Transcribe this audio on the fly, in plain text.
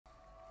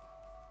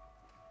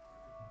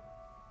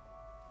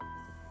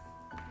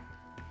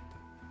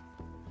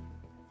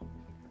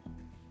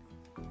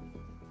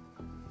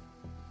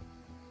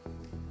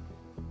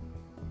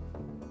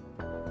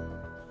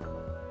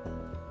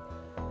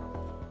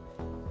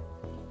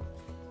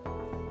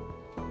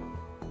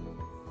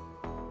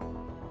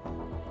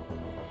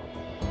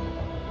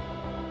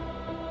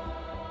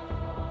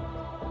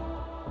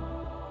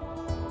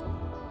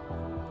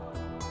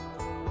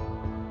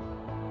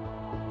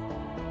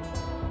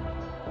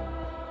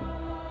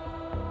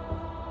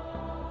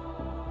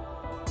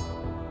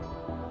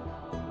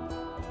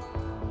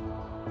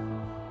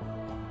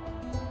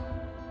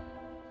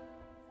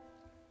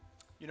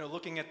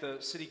looking at the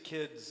city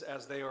kids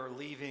as they are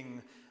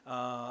leaving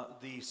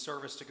the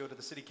service to go to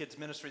the city kids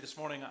ministry this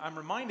morning, I'm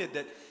reminded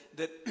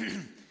that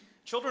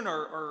children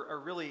are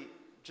really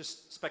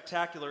just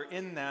spectacular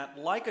in that,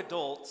 like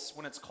adults,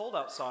 when it's cold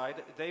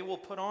outside, they will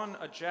put on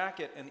a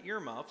jacket and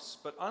earmuffs,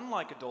 but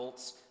unlike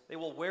adults, they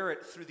will wear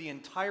it through the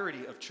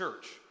entirety of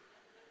church.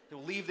 They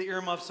will leave the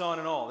earmuffs on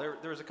and all.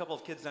 There was a couple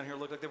of kids down here who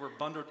looked like they were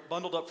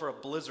bundled up for a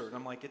blizzard. And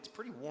I'm like, it's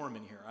pretty warm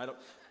in here.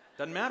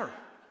 Doesn't matter.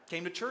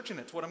 Came to church and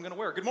it's what I'm going to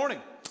wear. Good morning.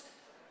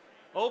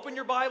 Open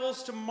your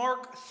Bibles to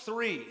Mark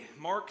 3.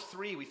 Mark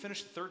 3. We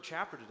finished the third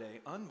chapter today.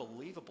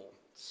 Unbelievable.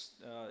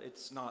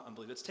 It's not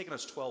unbelievable. It's taken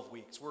us 12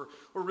 weeks. We're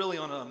really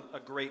on a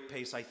great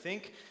pace, I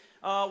think.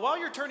 While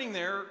you're turning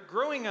there,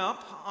 growing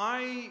up,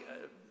 I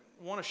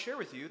want to share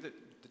with you that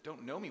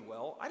don't know me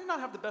well, I did not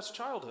have the best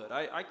childhood.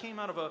 I came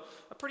out of a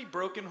pretty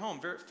broken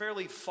home,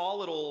 fairly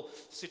volatile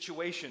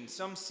situation.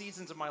 Some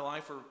seasons of my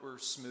life were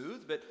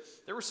smooth, but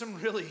there were some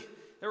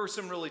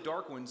really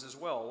dark ones as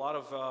well. A lot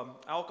of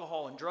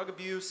alcohol and drug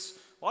abuse,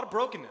 a lot of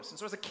brokenness. And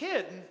so as a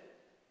kid,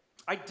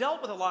 I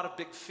dealt with a lot of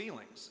big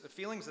feelings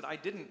that I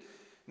didn't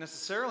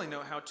necessarily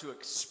know how to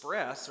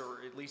express,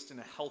 or at least in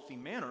a healthy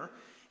manner.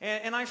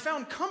 And I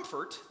found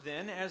comfort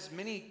then, as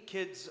many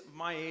kids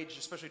my age,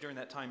 especially during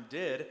that time,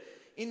 did,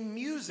 in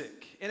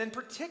music, and in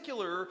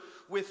particular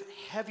with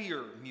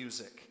heavier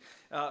music.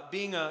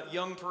 Being a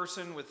young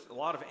person with a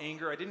lot of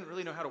anger, I didn't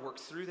really know how to work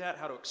through that,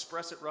 how to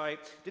express it right.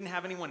 Didn't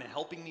have anyone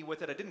helping me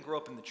with it. I didn't grow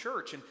up in the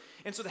church.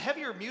 And so the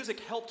heavier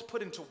music helped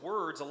put into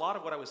words a lot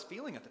of what I was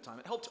feeling at the time.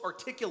 It helped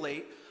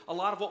articulate a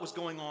lot of what was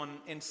going on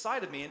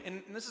inside of me.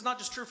 And this is not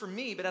just true for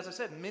me, but as I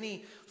said,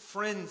 many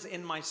friends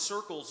in my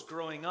circles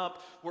growing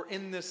up were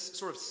in this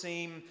sort of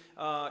same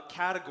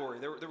category.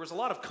 There was a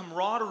lot of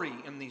camaraderie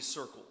in these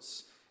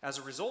circles. As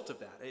a result of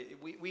that,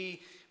 we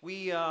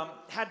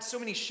had so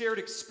many shared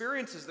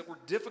experiences that were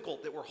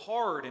difficult, that were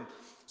hard, and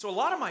so a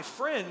lot of my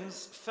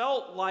friends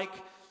felt like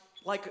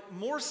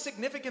more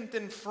significant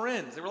than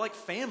friends. They were like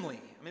family.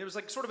 I mean, it was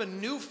like sort of a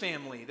new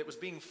family that was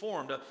being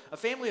formed, a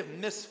family of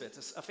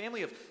misfits, a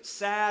family of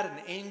sad and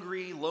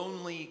angry,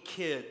 lonely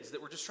kids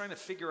that were just trying to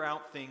figure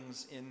out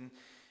things in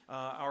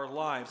our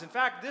lives. In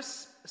fact,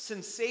 this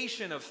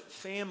sensation of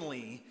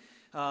family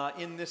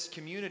in this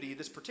community,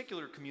 this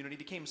particular community,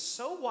 became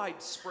so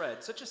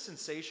widespread, such a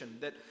sensation,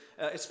 that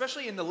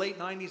especially in the late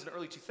 90s and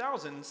early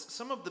 2000s,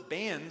 some of the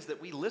bands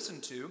that we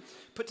listened to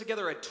put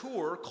together a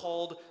tour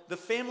called the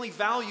Family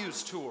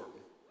Values Tour.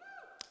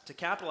 To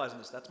capitalize on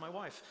this, that's my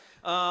wife.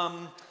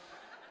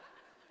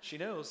 She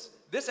knows.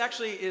 This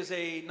actually is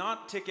a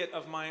not ticket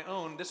of my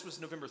own. This was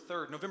November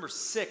 3rd. November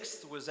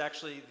 6th was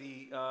actually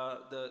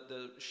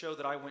the show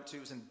that I went to.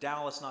 It was in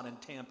Dallas, not in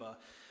Tampa.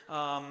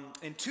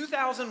 In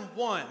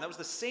 2001, that was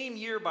the same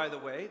year, by the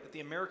way, that the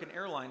American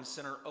Airlines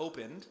Center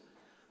opened,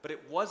 but it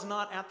was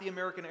not at the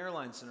American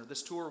Airlines Center.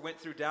 This tour went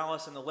through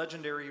Dallas and the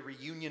legendary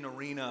Reunion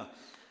Arena.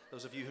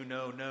 Those of you who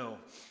know.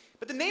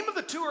 But the name of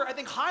the tour, I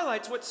think,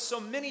 highlights what so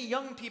many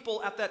young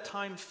people at that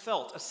time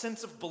felt: a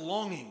sense of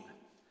belonging,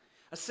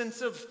 a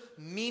sense of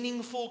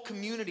meaningful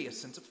community, a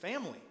sense of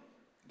family,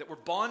 that were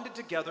bonded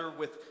together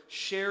with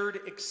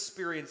shared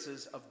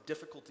experiences of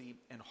difficulty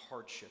and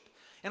hardship.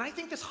 And I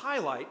think this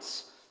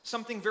highlights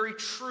something very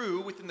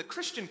true within the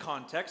Christian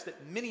context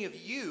that many of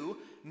you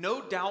no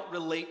doubt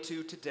relate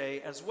to today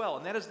as well.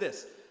 And that is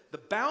this: the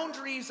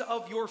boundaries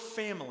of your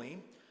family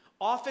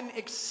often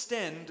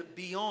extend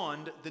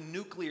beyond the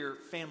nuclear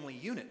family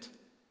unit.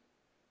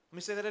 Let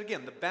me say that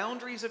again. The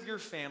boundaries of your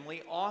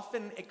family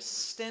often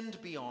extend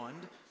beyond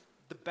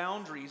the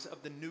boundaries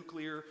of the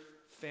nuclear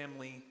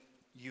family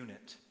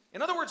unit.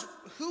 In other words,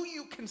 who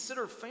you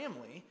consider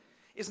family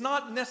is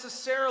not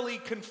necessarily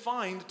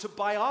confined to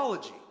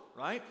biology,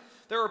 right?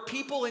 There are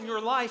people in your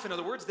life, in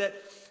other words, that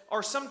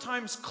are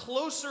sometimes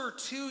closer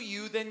to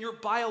you than your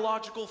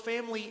biological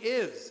family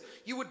is.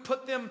 You would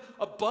put them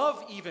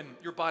above even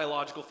your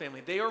biological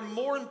family. They are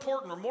more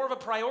important or more of a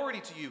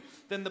priority to you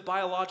than the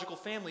biological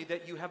family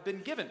that you have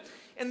been given.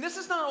 And this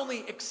is not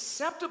only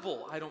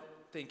acceptable, I don't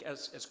think,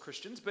 as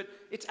Christians, but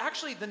it's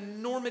actually the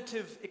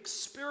normative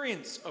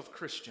experience of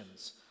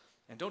Christians.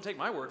 And don't take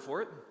my word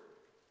for it.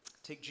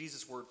 Take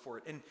Jesus' word for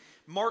it. In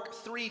Mark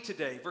 3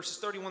 today, verses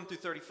 31 through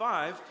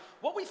 35,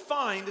 what we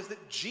find is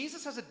that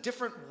Jesus has a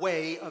different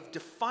way of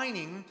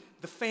defining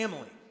the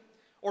family.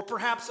 Or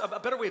perhaps a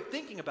better way of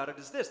thinking about it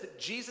is this: that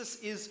Jesus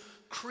is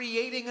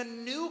creating a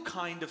new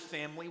kind of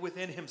family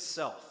within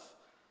himself.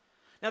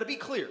 Now, to be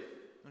clear,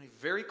 let me be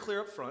very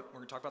clear up front, we're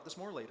going to talk about this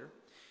more later,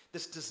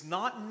 this does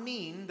not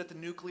mean that the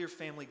nuclear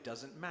family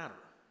doesn't matter.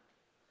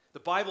 The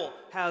Bible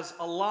has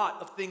a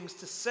lot of things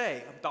to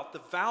say about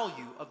the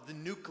value of the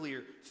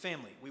nuclear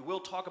family. We will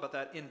talk about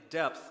that in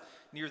depth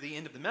near the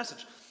end of the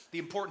message. The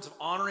importance of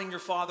honoring your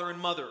father and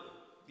mother.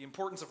 The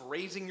importance of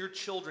raising your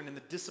children in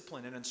the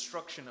discipline and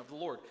instruction of the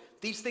Lord.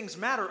 These things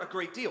matter a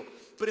great deal.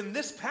 But in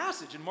this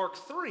passage, in Mark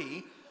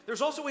 3,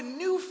 there's also a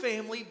new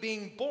family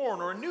being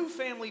born, or a new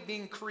family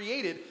being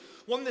created,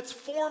 one that's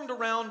formed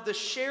around the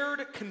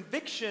shared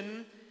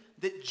conviction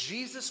that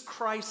Jesus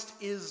Christ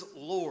is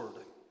Lord.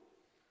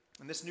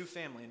 And this new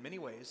family, in many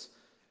ways,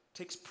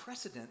 takes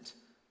precedent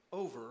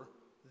over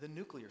the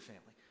nuclear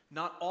family.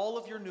 Not all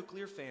of your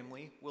nuclear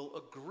family will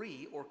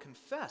agree or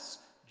confess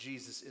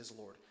Jesus is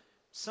Lord.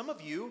 Some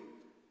of you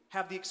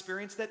have the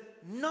experience that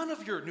none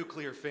of your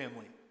nuclear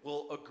family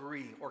will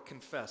agree or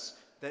confess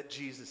that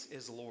Jesus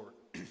is Lord.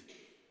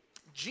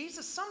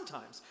 Jesus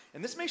sometimes,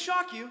 and this may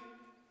shock you,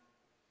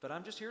 but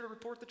I'm just here to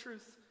report the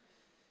truth.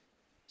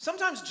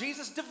 Sometimes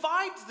Jesus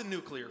divides the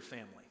nuclear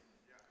family.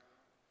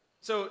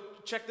 So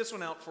check this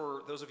one out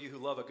for those of you who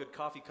love a good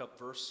coffee cup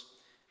verse.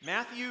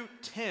 Matthew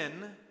 10,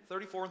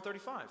 34 and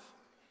 35.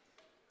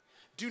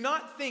 Do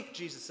not think,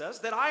 Jesus says,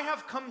 that I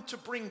have come to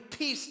bring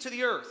peace to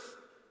the earth.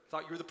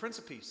 Thought you were the Prince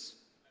of Peace.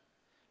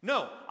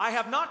 No, I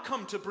have not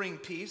come to bring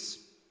peace,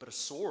 but a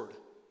sword.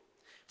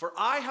 For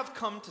I have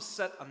come to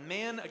set a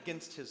man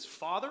against his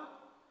father,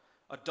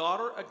 a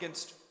daughter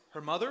against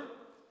her mother,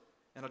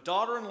 and a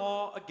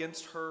daughter-in-law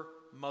against her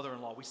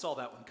mother-in-law. We saw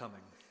that one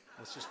coming.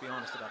 Let's just be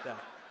honest about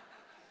that.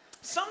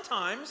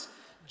 Sometimes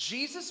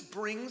Jesus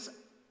brings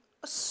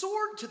a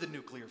sword to the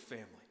nuclear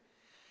family.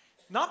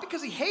 Not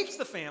because he hates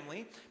the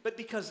family, but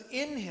because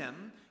in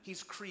him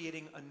he's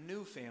creating a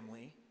new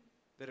family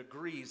that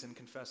agrees and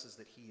confesses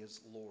that he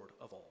is Lord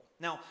of all.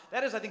 Now,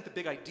 that is, I think, the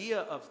big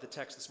idea of the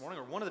text this morning,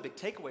 or one of the big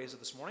takeaways of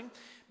this morning.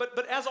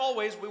 But as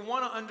always, we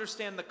want to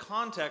understand the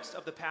context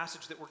of the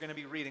passage that we're going to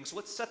be reading. So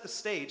let's set the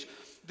stage.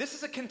 This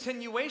is a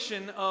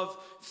continuation of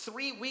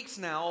 3 weeks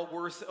now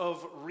worth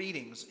of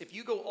readings. If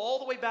you go all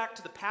the way back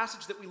to the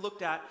passage that we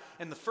looked at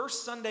in the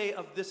first Sunday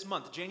of this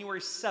month, January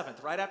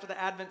 7th, right after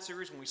the Advent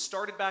series, when we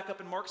started back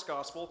up in Mark's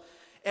Gospel,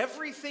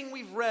 everything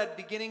we've read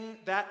beginning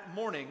that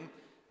morning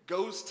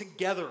goes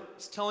together.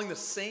 It's telling the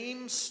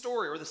same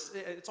story, or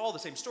it's all the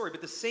same story, but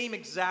the same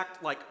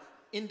exact,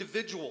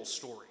 individual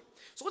story.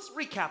 So let's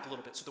recap a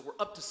little bit so that we're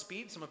up to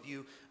speed. Some of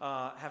you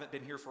haven't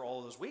been here for all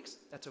of those weeks.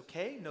 That's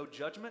okay, no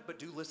judgment, but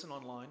do listen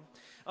online.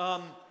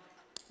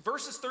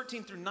 Verses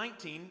 13 through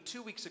 19,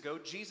 2 weeks ago,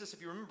 Jesus,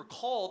 if you remember,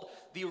 called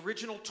the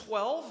original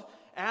 12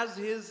 as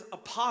his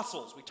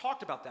apostles. We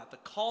talked about that, the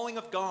calling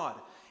of God,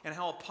 and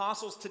how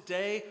apostles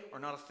today are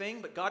not a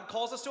thing, but God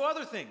calls us to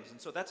other things. And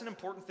so that's an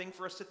important thing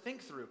for us to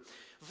think through.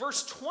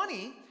 Verse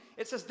 20,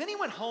 it says, then he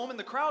went home and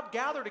the crowd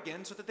gathered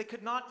again so that they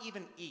could not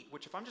even eat,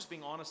 which, if I'm just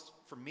being honest,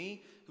 for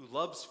me, who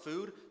loves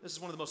food, this is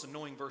one of the most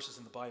annoying verses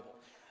in the Bible.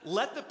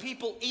 Let the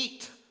people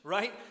eat,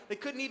 right? They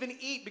couldn't even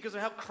eat because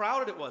of how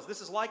crowded it was. This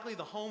is likely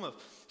the home of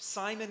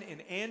Simon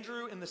and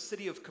Andrew in the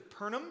city of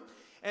Capernaum.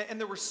 And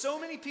there were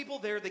so many people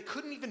there, they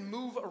couldn't even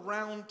move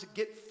around to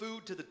get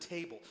food to the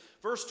table.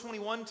 Verse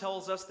 21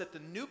 tells us that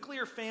the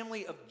nuclear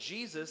family of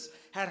Jesus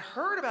had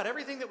heard about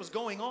everything that was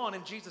going on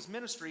in Jesus'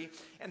 ministry,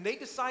 and they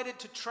decided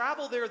to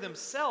travel there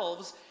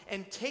themselves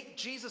and take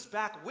Jesus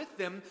back with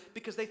them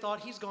because they thought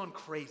he's gone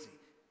crazy.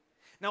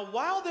 Now,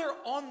 while they're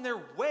on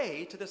their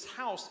way to this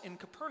house in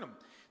Capernaum,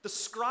 the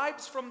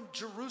scribes from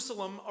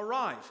Jerusalem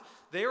arrive.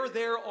 They are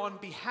there on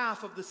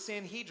behalf of the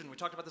Sanhedrin. We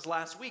talked about this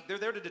last week. They're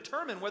there to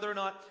determine whether or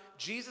not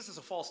Jesus is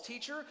a false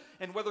teacher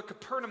and whether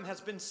Capernaum has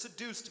been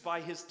seduced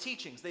by his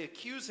teachings. They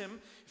accuse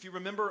him, if you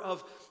remember,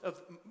 of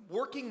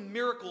working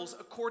miracles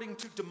according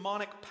to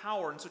demonic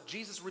power. And so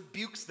Jesus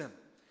rebukes them.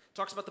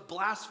 Talks about the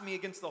blasphemy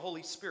against the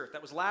Holy Spirit.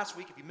 That was last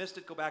week. If you missed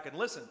it, go back and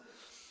listen.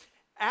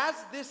 As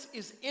this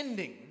is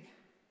ending,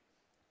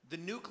 the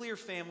nuclear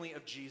family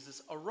of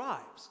Jesus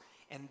arrives.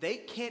 And they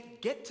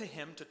can't get to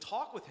him to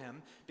talk with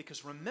him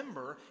because,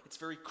 remember, it's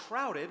very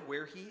crowded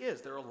where he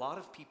is. There are a lot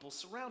of people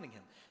surrounding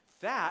him.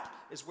 That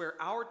is where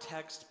our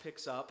text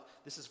picks up.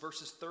 This is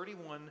verses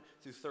 31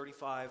 through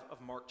 35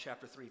 of Mark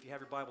chapter 3. If you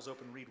have your Bibles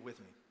open, read with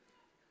me.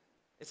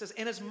 It says,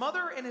 and his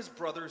mother and his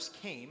brothers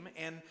came,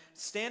 and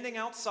standing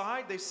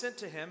outside, they sent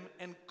to him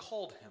and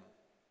called him.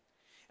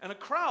 And a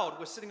crowd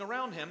was sitting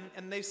around him,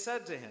 and they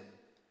said to him,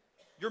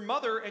 your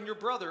mother and your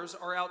brothers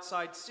are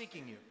outside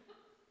seeking you.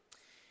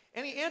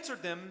 And he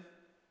answered them,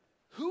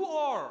 who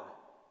are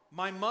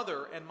my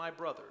mother and my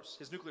brothers?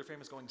 His nuclear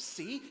family is going,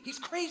 see, he's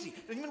crazy.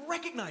 He doesn't even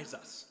recognize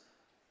us.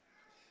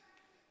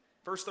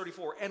 Verse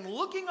 34, and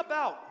looking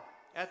about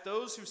at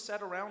those who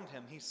sat around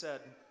him, he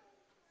said,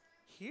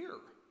 here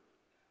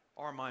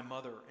are my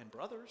mother and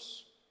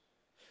brothers.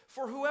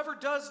 For whoever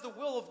does the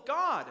will of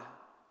God,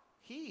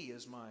 he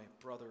is my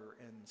brother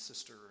and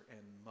sister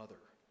and mother.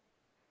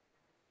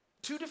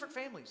 Two different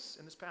families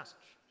in this passage.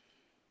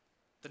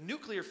 The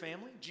nuclear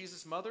family,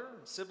 Jesus' mother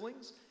and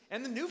siblings,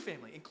 and the new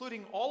family,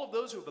 including all of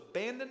those who have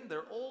abandoned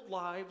their old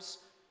lives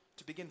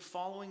to begin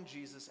following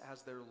Jesus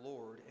as their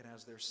Lord and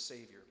as their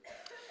Savior.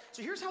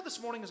 So here's how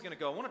this morning is going to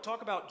go. I want to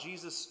talk about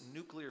Jesus'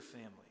 nuclear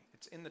family.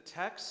 It's in the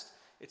text.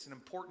 It's an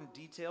important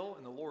detail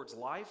in the Lord's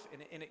life,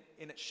 and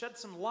it sheds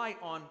some light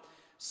on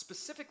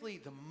specifically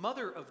the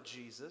mother of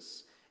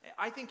Jesus.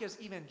 I think as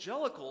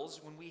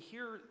evangelicals, when we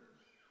hear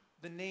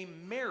the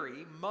name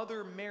Mary,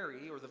 Mother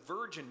Mary, or the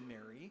Virgin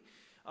Mary,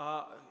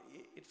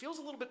 it feels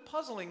a little bit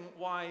puzzling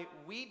why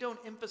we don't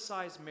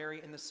emphasize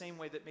Mary in the same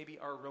way that maybe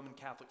our Roman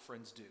Catholic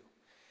friends do.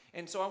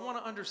 And so I want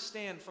to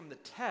understand from the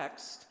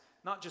text,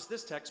 not just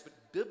this text, but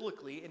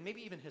biblically and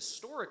maybe even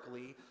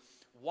historically,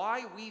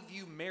 why we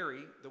view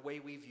Mary the way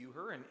we view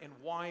her, and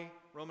why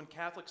Roman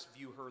Catholics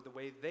view her the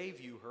way they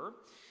view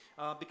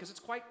her, because it's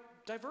quite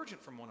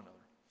divergent from one another.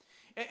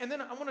 And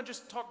then I want to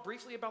just talk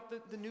briefly about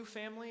the new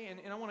family, and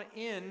I want to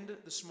end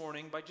this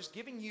morning by just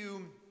giving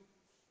you,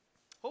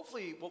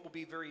 hopefully, what will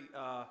be very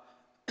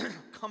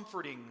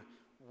comforting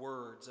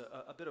words,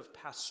 a bit of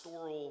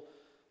pastoral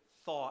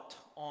thought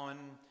on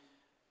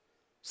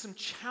some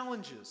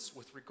challenges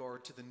with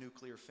regard to the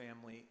nuclear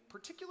family,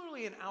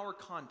 particularly in our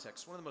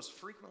context. One of the most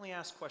frequently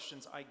asked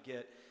questions I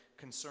get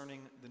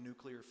concerning the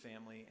nuclear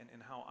family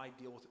and how I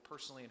deal with it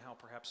personally and how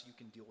perhaps you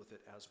can deal with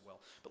it as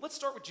well. But let's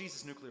start with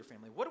Jesus' nuclear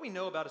family. What do we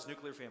know about his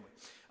nuclear family?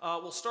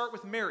 We'll start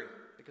with Mary,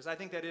 because I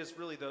think that is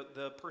really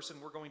the person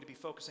we're going to be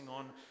focusing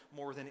on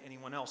more than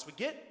anyone else. We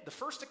get the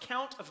first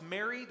account of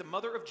Mary, the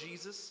mother of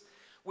Jesus,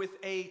 with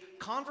a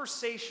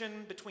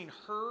conversation between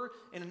her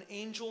and an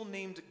angel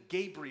named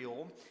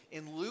Gabriel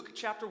in Luke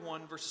chapter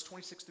 1, verses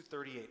 26 through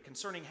 38,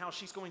 concerning how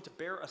she's going to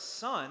bear a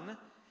son,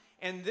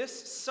 and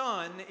this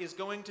son is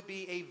going to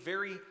be a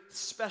very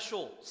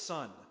special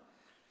son.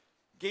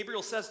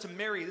 Gabriel says to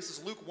Mary, this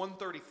is Luke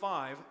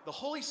 1:35, "The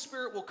Holy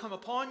Spirit will come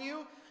upon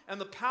you,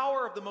 and the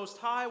power of the Most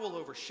High will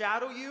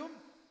overshadow you.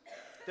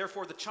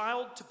 Therefore, the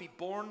child to be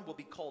born will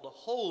be called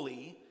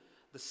Holy,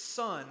 the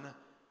Son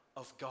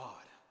of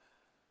God."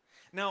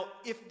 Now,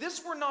 if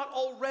this were not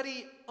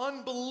already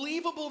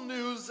unbelievable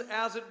news,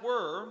 as it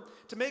were,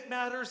 to make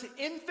matters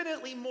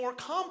infinitely more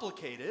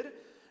complicated,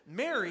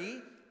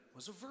 Mary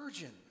was a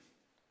virgin,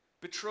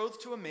 betrothed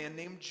to a man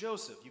named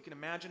Joseph. You can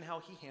imagine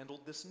how he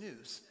handled this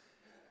news.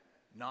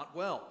 Not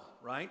well,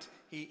 right?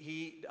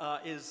 He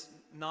is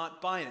not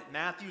buying it.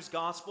 Matthew's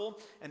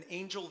gospel, an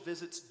angel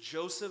visits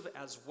Joseph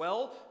as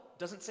well.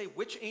 Doesn't say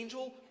which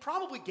angel,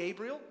 probably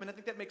Gabriel. I mean, I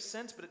think that makes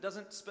sense, but it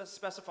doesn't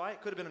specify.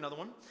 It could have been another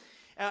one.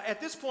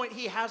 At this point,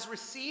 he has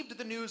received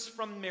the news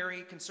from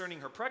Mary concerning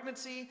her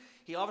pregnancy.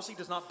 He obviously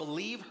does not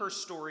believe her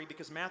story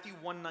because Matthew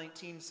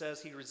 1:19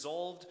 says he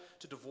resolved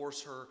to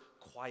divorce her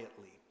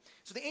quietly.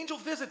 So the angel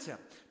visits him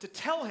to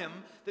tell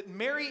him that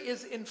Mary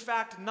is in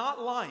fact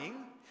not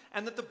lying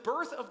and that the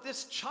birth of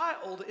this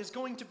child is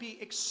going to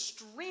be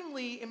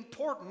extremely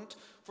important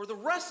for the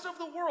rest of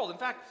the world. In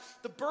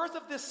fact, the birth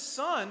of this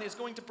son is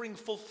going to bring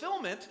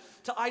fulfillment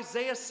to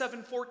Isaiah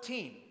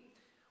 7:14.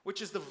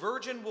 Which is the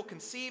virgin will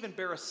conceive and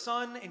bear a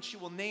son, and she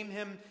will name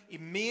him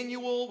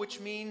Emmanuel,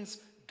 which means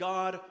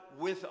God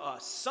with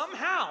us.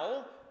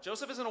 Somehow,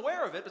 Joseph isn't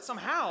aware of it, but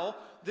somehow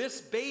this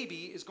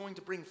baby is going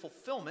to bring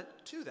fulfillment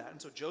to that.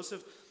 And so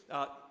Joseph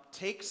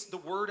takes the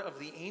word of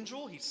the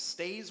angel. He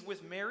stays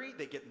with Mary.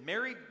 They get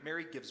married.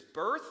 Mary gives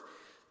birth.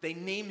 They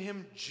name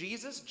him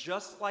Jesus,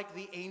 just like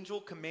the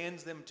angel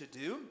commands them to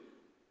do.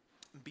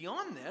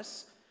 Beyond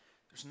this,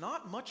 there's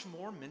not much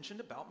more mentioned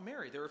about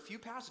Mary. There are a few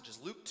passages.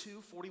 Luke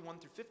 2:41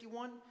 through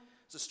 51.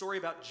 It's a story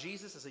about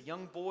Jesus as a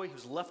young boy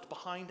who's left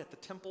behind at the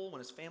temple when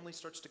his family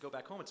starts to go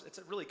back home. It's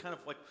really kind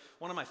of like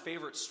one of my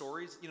favorite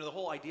stories. You know, the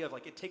whole idea of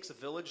like it takes a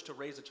village to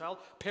raise a child.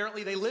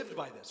 Apparently they lived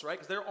by this, right?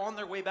 Because they're on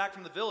their way back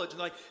from the village and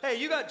they're like, hey,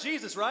 you got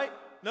Jesus, right?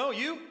 No,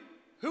 you?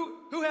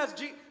 Who has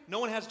Jesus? No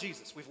one has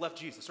Jesus. We've left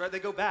Jesus, right? They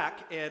go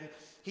back and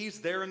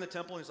he's there in the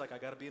temple and he's like, I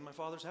got to be in my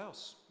Father's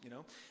house, you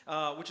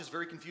know, which is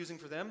very confusing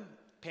for them.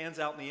 Pans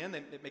out in the end.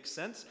 It makes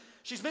sense.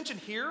 She's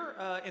mentioned here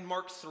in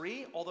Mark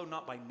 3, although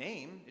not by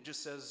name. It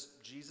just says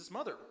Jesus'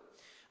 mother.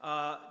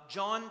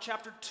 John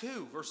chapter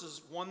 2,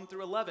 verses 1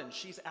 through 11.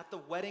 She's at the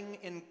wedding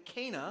in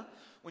Cana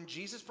when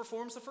Jesus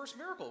performs the first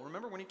miracle.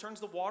 Remember when he turns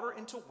the water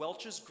into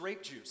Welch's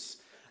grape juice.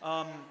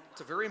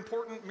 It's a very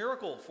important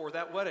miracle for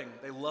that wedding.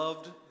 They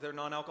loved their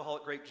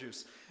non-alcoholic grape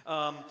juice.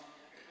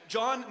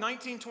 John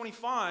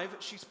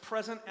 19:25, she's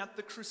present at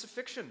the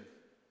crucifixion.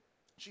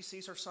 She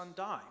sees her son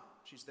die.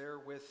 She's there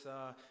with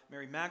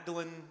Mary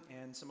Magdalene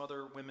and some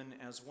other women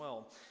as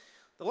well.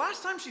 The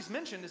last time she's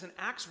mentioned is in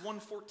Acts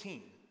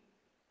 1:14,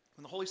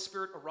 when the Holy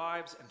Spirit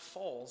arrives and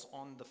falls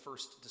on the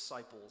first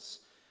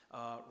disciples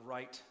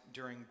right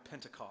during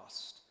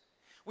Pentecost,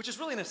 which is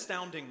really an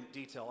astounding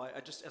detail. I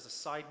just, as a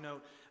side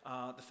note,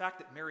 the fact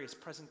that Mary is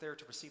present there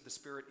to receive the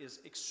Spirit is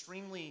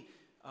extremely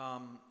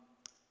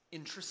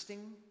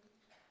interesting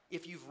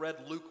if you've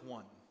read Luke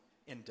 1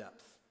 in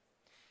depth.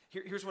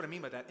 Here's what I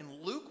mean by that.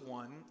 In Luke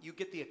 1, you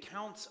get the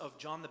accounts of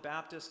John the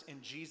Baptist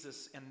and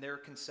Jesus and their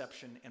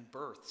conception and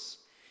births.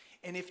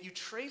 And if you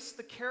trace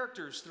the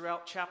characters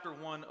throughout chapter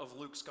 1 of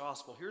Luke's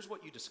gospel, here's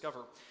what you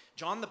discover.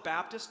 John the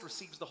Baptist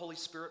receives the Holy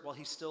Spirit while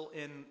he's still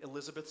in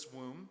Elizabeth's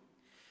womb.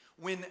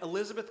 When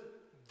Elizabeth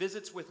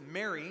visits with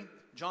Mary,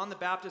 John the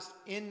Baptist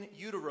in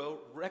utero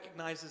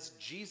recognizes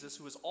Jesus,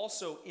 who is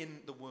also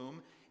in the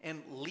womb,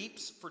 and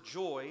leaps for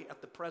joy at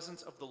the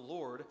presence of the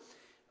Lord.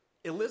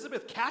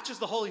 Elizabeth catches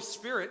the Holy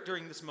Spirit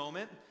during this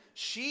moment.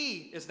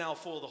 She is now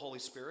full of the Holy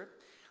Spirit.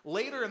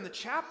 Later in the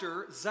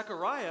chapter,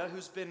 Zechariah,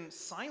 who's been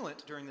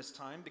silent during this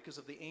time because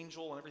of the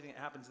angel and everything that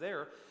happens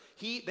there,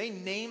 they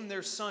name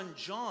their son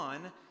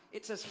John.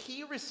 It says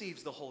he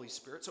receives the Holy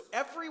Spirit. So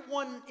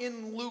everyone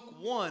in Luke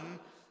 1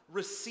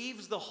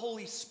 receives the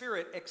Holy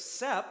Spirit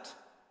except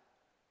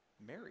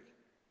Mary.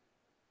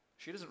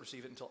 She doesn't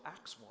receive it until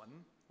Acts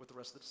 1, with the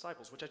rest of the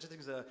disciples, which I just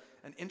think is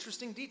an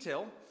interesting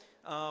detail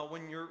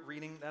when you're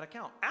reading that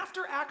account.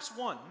 After Acts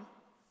 1,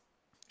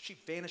 she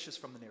vanishes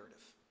from the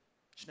narrative.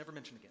 She's never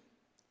mentioned again.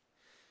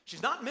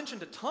 She's not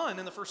mentioned a ton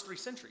in the first 3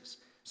 centuries.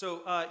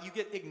 So you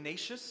get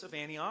Ignatius of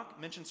Antioch,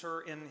 mentions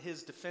her in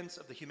his defense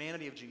of the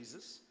humanity of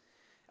Jesus.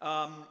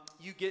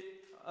 You get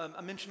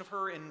a mention of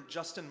her in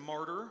Justin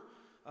Martyr.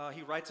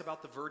 He writes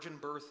about the virgin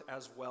birth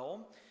as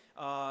well.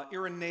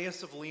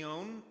 Irenaeus of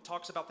Lyon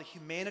talks about the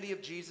humanity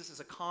of Jesus is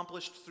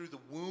accomplished through the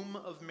womb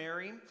of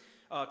Mary.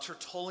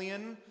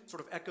 Tertullian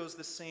sort of echoes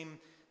the same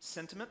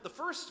sentiment. The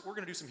first, we're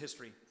going to do some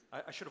history.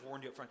 I should have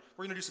warned you up front.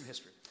 We're going to do some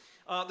history.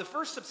 The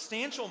first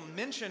substantial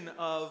mention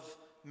of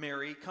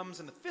Mary comes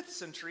in the 5th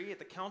century at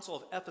the Council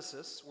of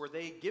Ephesus, where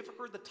they give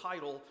her the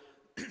title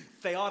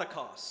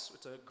Theotokos.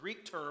 It's a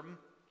Greek term,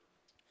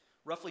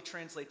 roughly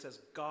translates as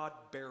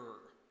God-bearer.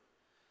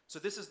 So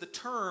this is the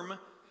term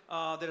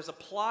that is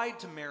applied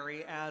to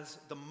Mary as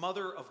the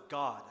Mother of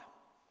God.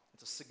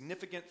 It's a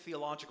significant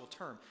theological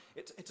term.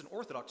 It's an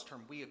Orthodox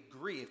term. We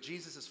agree. If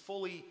Jesus is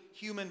fully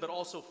human but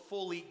also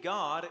fully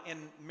God, and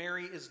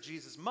Mary is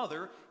Jesus'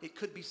 mother, it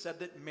could be said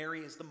that Mary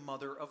is the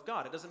Mother of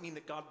God. It doesn't mean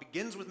that God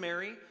begins with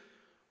Mary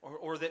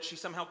or that she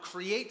somehow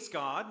creates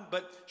God,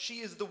 but she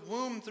is the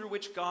womb through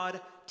which God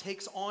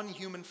takes on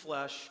human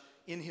flesh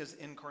in his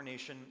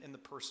incarnation in the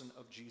person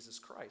of Jesus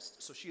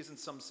Christ. So she is in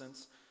some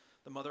sense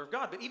the Mother of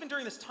God. But even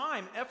during this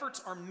time,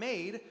 efforts are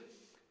made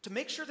to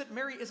make sure that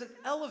Mary isn't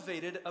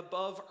elevated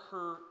above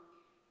her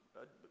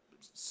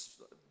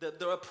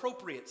the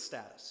appropriate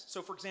status.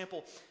 So for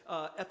example,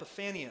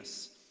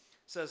 Epiphanius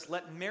says,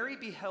 "Let Mary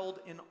be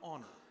held in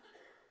honor.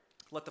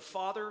 Let the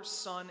Father,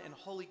 Son, and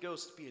Holy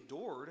Ghost be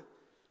adored,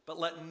 but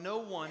let no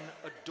one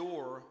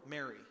adore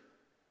Mary."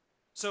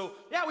 So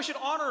yeah, we should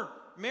honor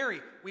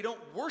Mary. We don't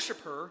worship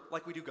her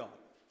like we do God.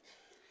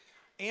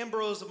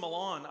 Ambrose of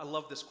Milan, I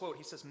love this quote.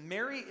 He says,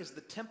 "Mary is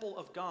the temple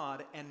of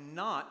God and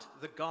not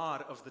the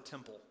God of the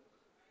temple."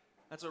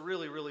 That's a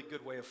really, really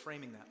good way of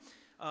framing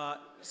that.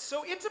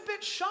 So it's a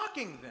bit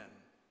shocking then,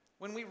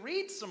 when we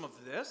read some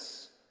of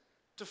this,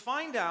 to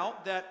find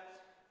out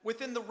that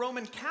within the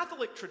Roman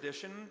Catholic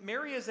tradition,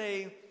 Mary is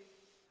a,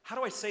 how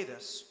do I say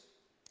this,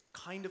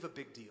 kind of a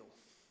big deal.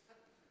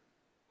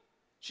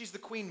 She's the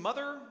Queen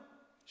Mother.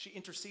 She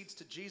intercedes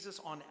to Jesus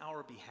on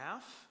our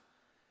behalf.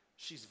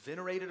 She's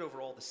venerated over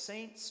all the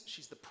saints.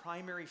 She's the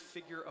primary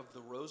figure of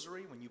the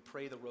rosary. When you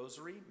pray the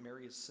rosary,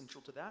 Mary is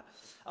central to that.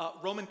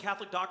 Roman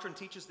Catholic doctrine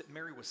teaches that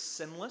Mary was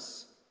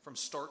sinless from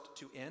start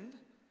to end.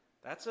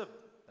 That's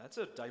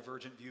a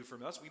divergent view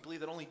from us. We believe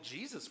that only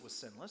Jesus was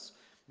sinless.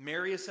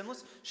 Mary is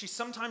sinless. She's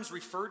sometimes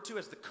referred to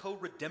as the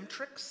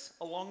co-redemptrix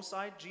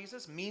alongside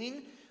Jesus,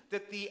 meaning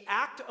that the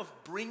act of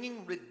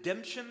bringing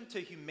redemption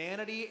to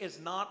humanity is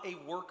not a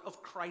work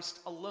of Christ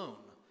alone.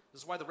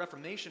 This is why the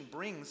Reformation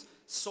brings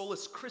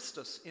solus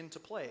Christus into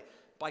play.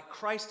 By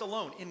Christ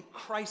alone, in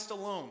Christ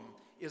alone,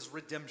 is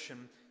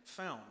redemption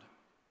found.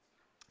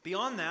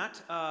 Beyond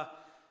that,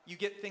 you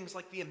get things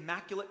like the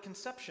Immaculate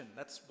Conception.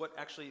 That's what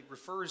actually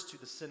refers to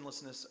the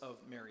sinlessness of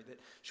Mary, that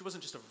she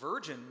wasn't just a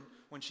virgin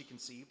when she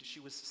conceived, she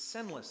was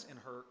sinless in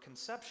her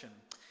conception.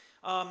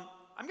 I'm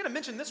going to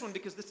mention this one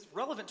because this is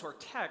relevant to our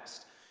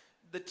text,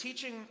 the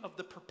teaching of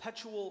the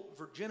perpetual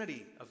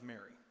virginity of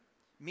Mary,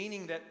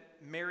 meaning that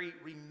Mary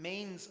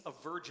remains a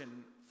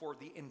virgin for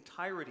the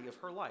entirety of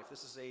her life.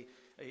 This is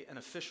an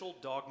official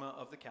dogma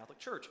of the Catholic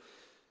Church.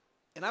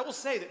 And I will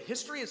say that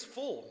history is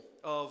full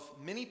of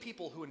many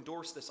people who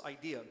endorse this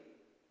idea.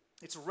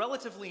 It's a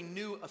relatively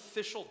new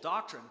official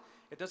doctrine.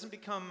 It doesn't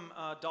become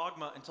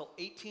dogma until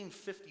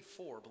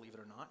 1854, believe it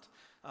or not.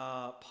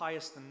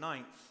 Pius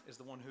IX is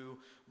the one who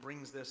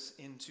brings this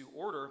into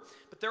order.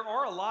 But there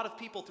are a lot of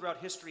people throughout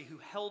history who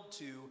held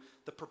to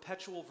the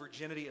perpetual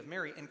virginity of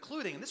Mary,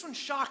 including, and this one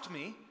shocked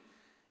me,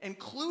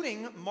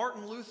 including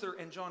Martin Luther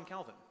and John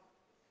Calvin.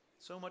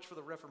 So much for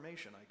the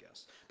Reformation, I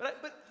guess.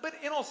 But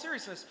in all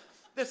seriousness,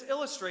 this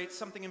illustrates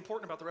something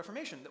important about the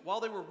Reformation, that while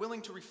they were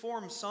willing to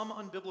reform some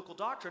unbiblical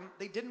doctrine,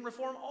 they didn't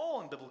reform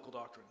all unbiblical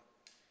doctrine.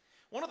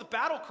 One of the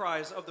battle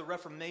cries of the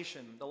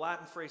Reformation, the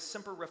Latin phrase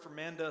semper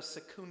reformanda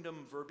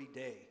secundum verbi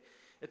Dei.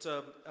 It's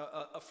a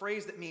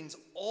phrase that means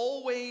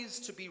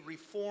always to be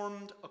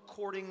reformed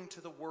according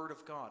to the Word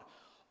of God.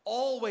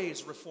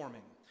 Always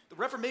reforming. The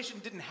Reformation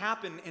didn't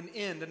happen and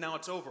end and now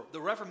it's over.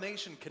 The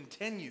Reformation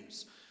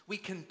continues. We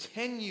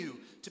continue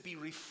to be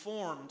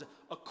reformed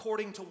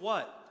according to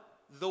what?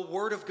 The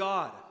Word of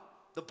God,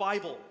 the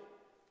Bible.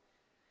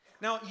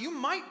 Now, you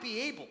might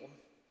be able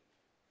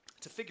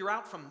to figure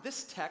out from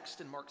this text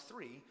in Mark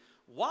 3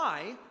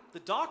 why the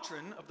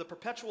doctrine of the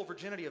perpetual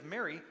virginity of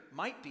Mary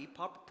might be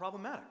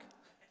problematic.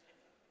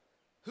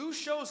 Who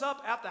shows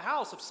up at the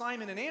house of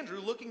Simon and Andrew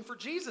looking for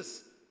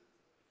Jesus?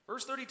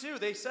 Verse 32,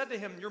 they said to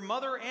him, "Your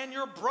mother and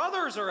your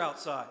brothers are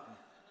outside."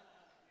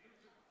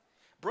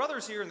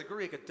 Brothers here in the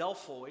Greek,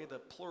 adelphoi, the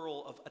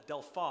plural of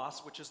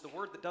adelphos, which is the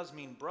word that does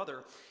mean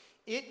brother,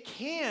 it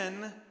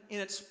can, in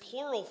its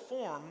plural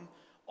form,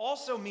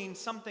 also mean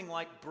something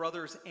like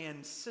brothers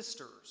and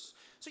sisters.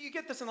 So you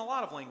get this in a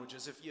lot of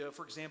languages. If you,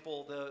 for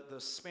example, the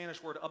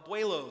Spanish word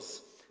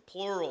abuelos,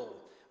 plural,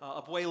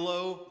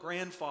 abuelo,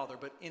 grandfather,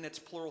 but in its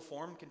plural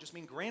form can just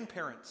mean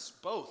grandparents,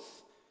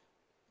 both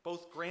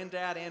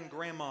granddad and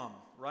grandmom,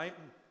 right?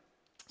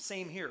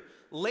 Same here.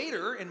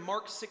 Later in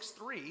Mark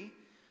 6:3,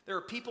 there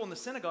are people in the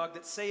synagogue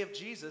that say of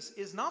Jesus,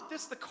 "Is not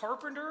this the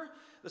carpenter,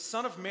 the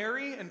son of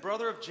Mary, and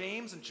brother of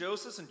James and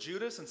Joseph and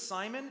Judas and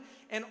Simon?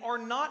 And are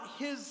not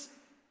his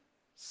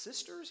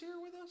sisters here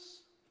with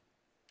us?"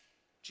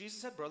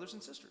 Jesus had brothers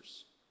and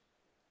sisters.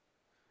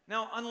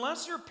 Now,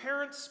 unless your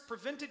parents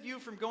prevented you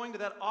from going to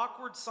that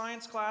awkward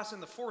science class in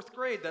the 4th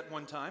grade that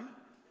one time,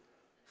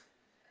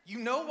 you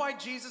know why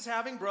Jesus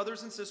having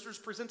brothers and sisters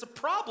presents a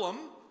problem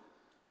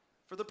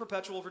for the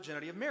perpetual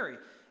virginity of Mary.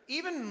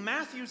 Even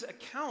Matthew's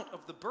account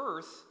of the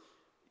birth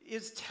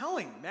is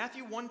telling.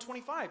 Matthew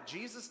 1:25,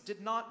 Jesus did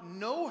not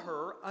know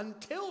her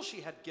until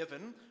she had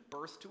given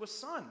birth to a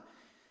son.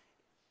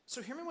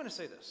 So hear me when I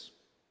say this,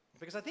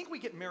 because I think we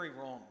get Mary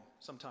wrong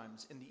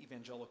sometimes in the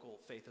evangelical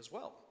faith as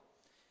well.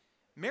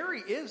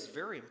 Mary is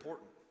very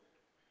important.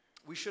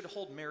 We should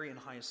hold Mary in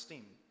high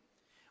esteem.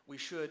 We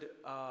should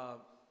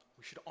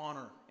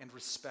honor and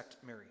respect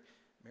Mary.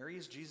 Mary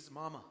is Jesus'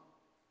 mama,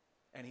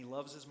 and he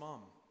loves his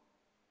mom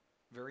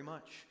very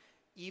much.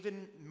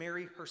 Even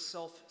Mary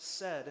herself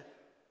said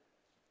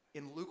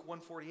in Luke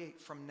 1:48,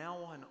 "From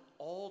now on,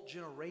 all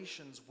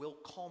generations will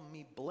call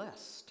me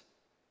blessed."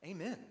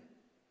 Amen.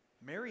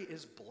 Mary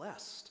is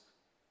blessed.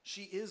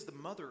 She is the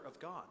mother of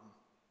God.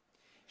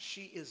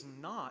 She is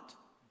not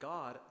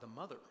God the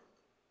mother.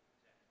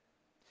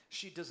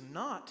 She does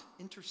not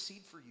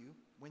intercede for you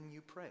when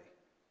you pray.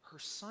 Her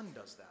son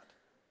does that.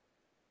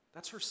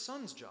 That's her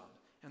son's job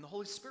and the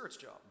Holy Spirit's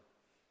job.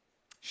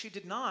 She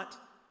did not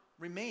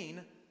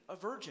remain a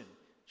virgin.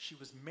 She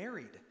was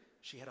married.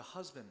 She had a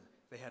husband.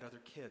 They had other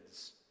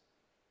kids.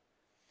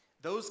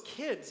 Those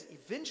kids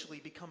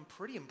eventually become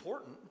pretty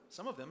important,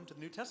 some of them, to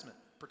the New Testament,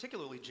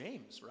 particularly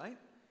James, right?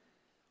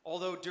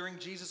 Although during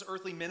Jesus'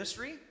 earthly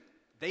ministry,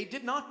 they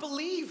did not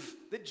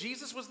believe that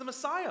Jesus was the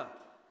Messiah.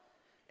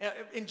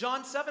 In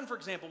John 7, for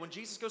example, when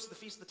Jesus goes to the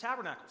Feast of the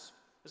Tabernacles,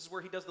 this is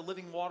where he does the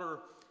living water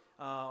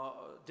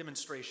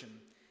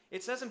demonstration.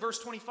 It says in verse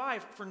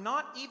 25, "For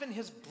not even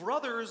his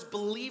brothers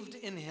believed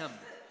in him."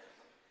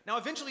 Now,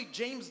 eventually,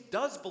 James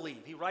does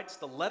believe. He writes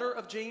the letter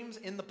of James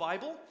in the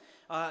Bible.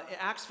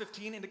 Acts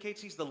 15 indicates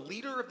he's the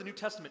leader of the New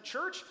Testament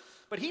church,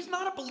 but he's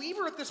not a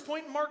believer at this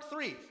point in Mark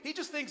 3. He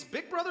just thinks,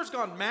 Big Brother's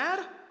gone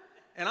mad,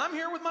 and I'm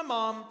here with my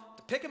mom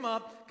to pick him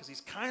up because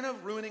he's kind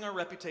of ruining our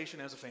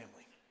reputation as a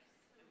family.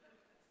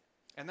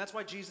 And that's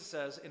why Jesus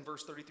says in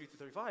verse 33 through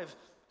 35,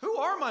 "Who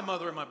are my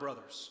mother and my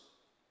brothers?"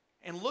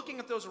 And looking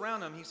at those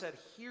around him, he said,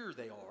 "Here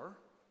they are,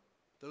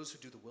 those who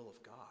do the will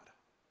of God.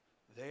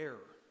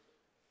 They're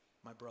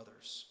my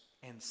brothers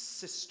and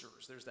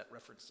sisters." There's that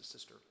reference to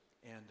sister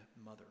and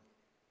mother.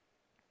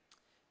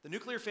 The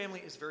nuclear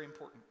family is very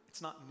important.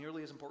 It's not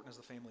nearly as important as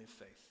the family of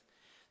faith.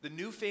 The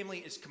new family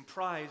is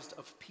comprised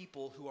of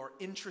people who are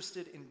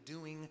interested in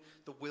doing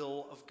the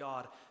will of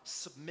God,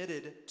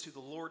 submitted to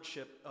the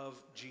lordship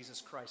of Jesus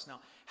Christ.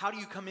 Now, how do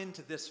you come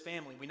into this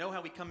family? We know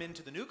how we come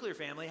into the nuclear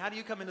family. How do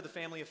you come into the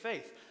family of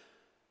faith?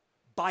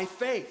 By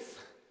faith.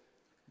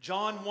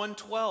 John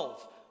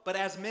 1:12, "But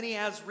as many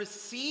as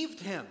received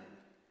him,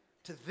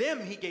 to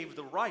them he gave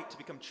the right to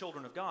become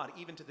children of God,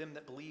 even to them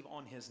that believe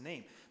on his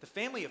name." The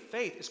family of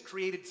faith is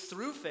created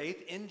through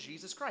faith in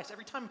Jesus Christ.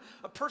 Every time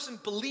a person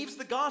believes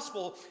the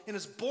gospel and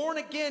is born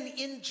again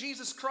in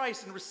Jesus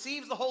Christ and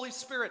receives the Holy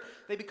Spirit,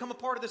 they become a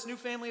part of this new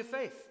family of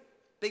faith.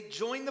 They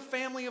join the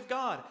family of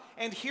God.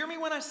 And hear me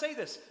when I say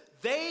this,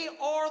 they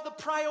are the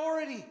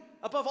priority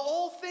above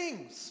all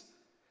things.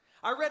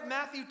 I read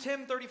Matthew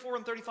 10:34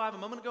 and 35 a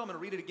moment ago. I'm going to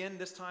read it again,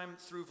 this time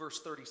through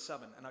verse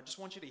 37. And I just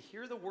want you to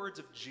hear the words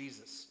of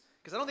Jesus,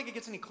 because I don't think it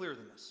gets any clearer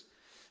than this.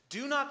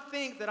 "Do not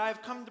think that I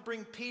have come to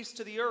bring peace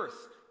to the earth.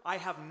 I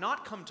have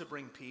not come to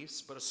bring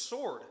peace, but a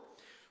sword.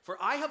 For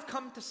I have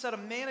come to set a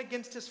man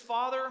against his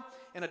father,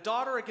 and a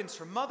daughter against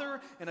her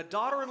mother, and a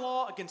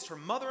daughter-in-law against her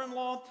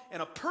mother-in-law,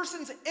 and a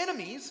person's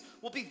enemies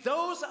will be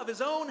those of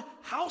his own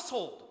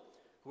household.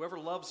 Whoever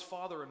loves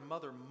father and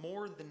mother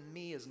more than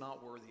me is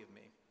not worthy of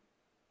me.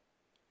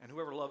 And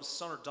whoever loves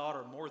son or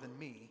daughter more than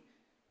me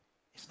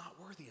is not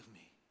worthy of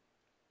me."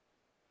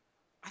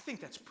 I think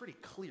that's pretty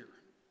clear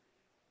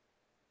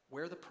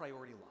where the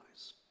priority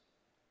lies.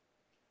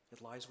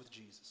 It lies with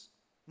Jesus.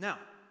 Now,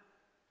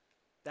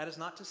 that is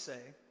not to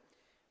say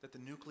that the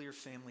nuclear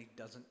family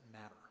doesn't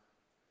matter.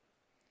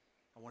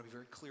 I want to be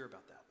very clear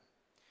about that.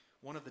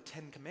 One of the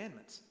 10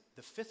 commandments,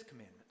 the 5th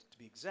commandment to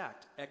be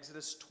exact,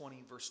 Exodus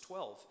 20 verse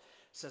 12,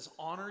 says,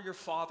 "Honor your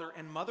father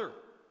and mother,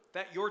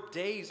 that your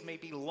days may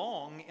be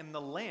long in the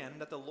land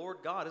that the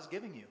Lord God is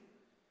giving you."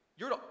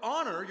 You're to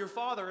honor your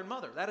father and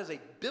mother. That is a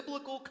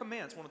biblical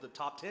command. It's one of the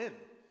top 10.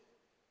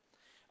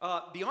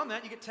 Beyond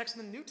that, you get text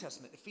in the New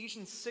Testament.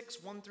 Ephesians 6,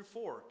 1 through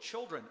 4.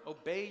 "Children,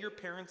 obey your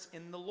parents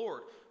in the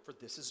Lord, for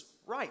this is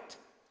right.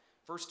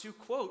 Verse 2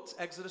 quotes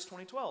Exodus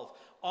 20:12.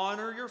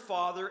 Honor your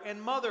father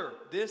and mother.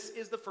 This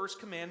is the first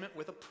commandment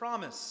with a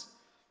promise,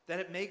 that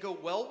it may go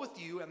well with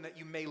you and that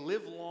you may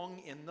live long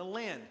in the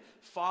land.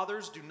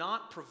 Fathers, do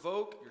not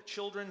provoke your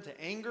children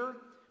to anger,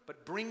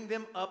 but bring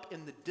them up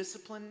in the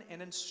discipline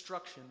and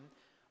instruction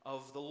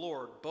of the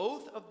Lord.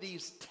 Both of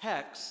these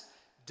texts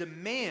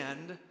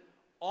demand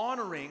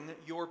honoring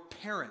your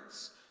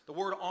parents. The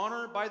word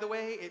honor, by the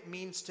way, it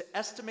means to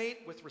estimate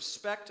with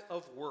respect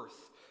of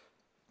worth,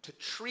 to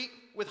treat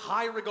with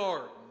high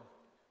regard.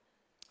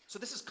 So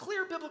this is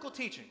clear biblical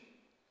teaching.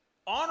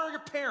 Honor your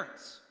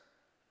parents.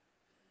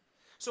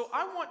 So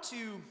I want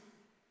to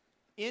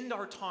end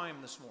our time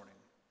this morning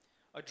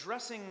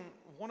addressing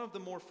one of the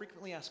more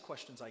frequently asked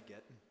questions I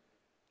get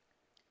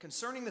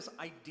concerning this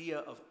idea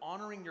of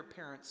honoring your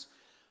parents,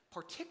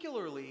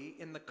 particularly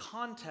in the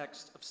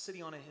context of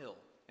City on a Hill.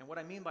 And what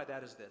I mean by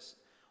that is this.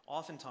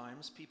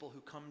 Oftentimes, people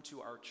who come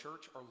to our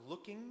church are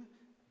looking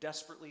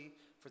desperately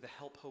for the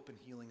help, hope, and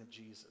healing of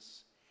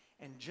Jesus.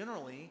 And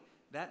generally,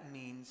 that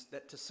means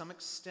that to some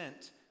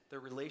extent, their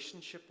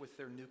relationship with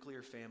their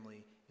nuclear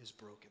family is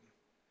broken.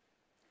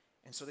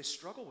 And so they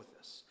struggle with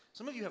this.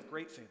 Some of you have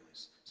great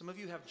families. Some of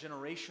you have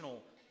generational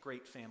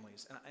great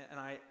families. And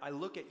I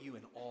look at you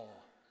in awe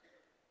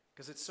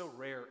because it's so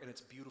rare and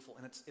it's beautiful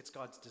and it's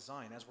God's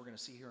design, as we're going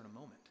to see here in a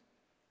moment.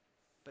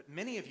 But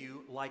many of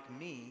you, like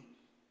me,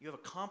 you have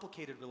a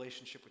complicated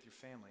relationship with your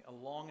family, a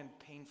long and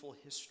painful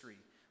history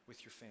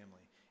with your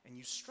family, and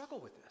you struggle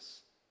with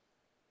this.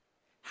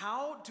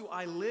 How do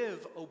I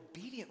live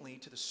obediently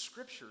to the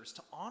scriptures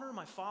to honor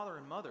my father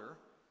and mother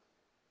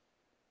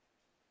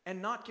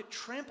and not get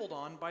trampled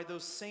on by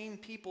those same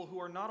people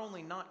who are not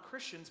only not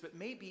Christians, but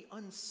may be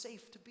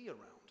unsafe to be around?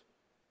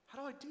 How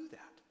do I do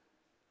that?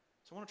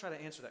 So I want to try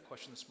to answer that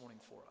question this morning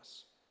for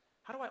us.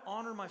 How do I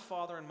honor my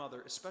father and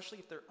mother, especially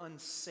if they're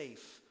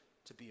unsafe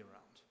to be around?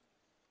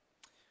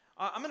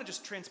 I'm going to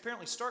just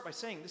transparently start by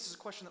saying this is a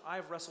question that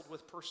I've wrestled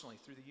with personally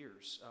through the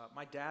years.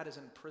 My dad is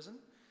in prison,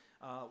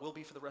 will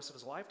be for the rest of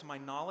his life. To my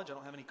knowledge, I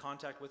don't have any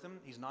contact with him.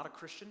 He's not a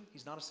Christian.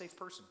 He's not a safe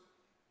person.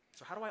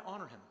 So how do I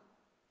honor him?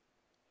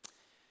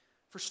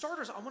 For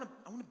starters, I want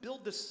to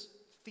build this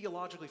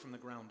theologically from the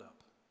ground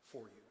up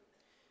for you.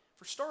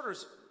 For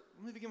starters,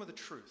 let me begin with the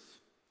truth.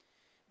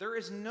 There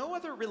is no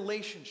other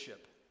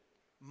relationship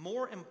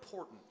more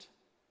important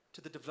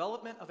to the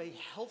development of a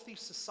healthy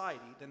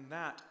society than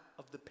that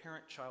of the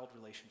parent-child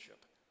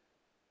relationship.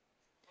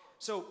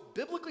 So,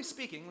 biblically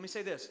speaking, let me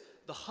say this.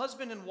 The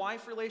husband and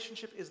wife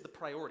relationship is the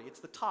priority.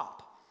 It's the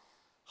top.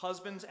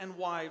 Husbands and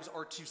wives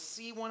are to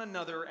see one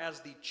another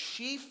as the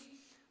chief,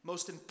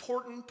 most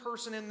important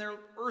person in their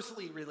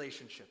earthly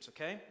relationships,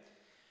 okay?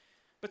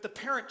 But the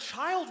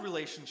parent-child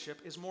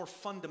relationship is more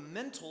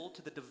fundamental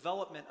to the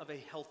development of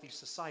a healthy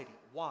society.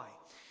 Why?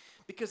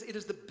 Because it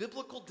is the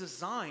biblical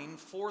design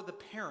for the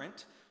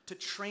parent to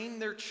train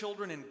their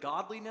children in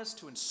godliness,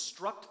 to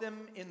instruct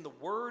them in the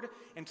word,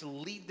 and to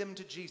lead them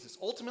to Jesus.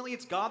 Ultimately,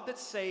 it's God that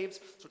saves,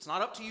 so it's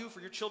not up to you for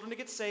your children to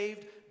get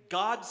saved.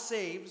 God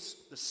saves.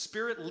 The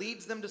Spirit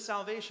leads them to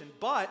salvation.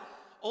 But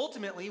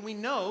ultimately, we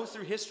know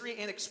through history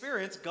and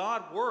experience,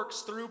 God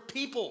works through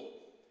people.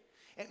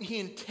 And he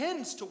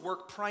intends to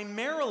work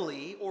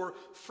primarily, or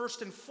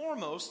first and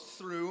foremost,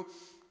 through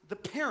the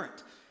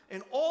parent.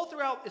 And all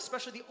throughout,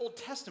 especially the Old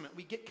Testament,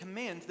 we get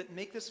commands that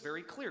make this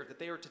very clear, that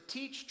they are to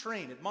teach,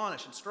 train,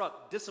 admonish,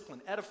 instruct, discipline,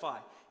 edify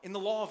in the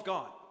law of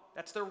God.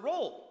 That's their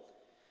role.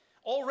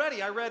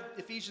 Already, I read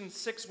Ephesians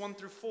 6, 1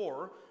 through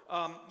 4.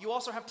 You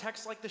also have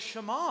texts like the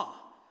Shema,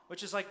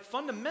 which is like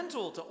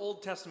fundamental to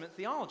Old Testament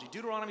theology.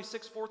 Deuteronomy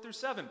 6, 4 through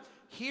 7.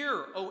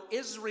 Hear, O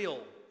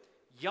Israel,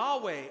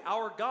 Yahweh,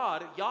 our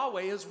God,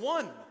 Yahweh is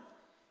one.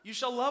 You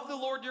shall love the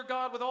Lord your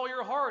God with all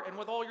your heart and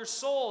with all your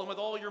soul and with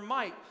all your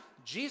might.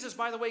 Jesus,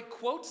 by the way,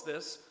 quotes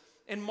this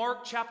in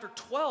Mark chapter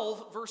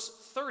 12, verse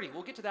 30.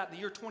 We'll get to that in the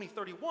year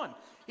 2031.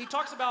 He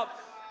talks about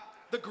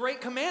the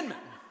great commandment.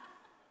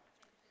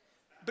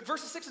 But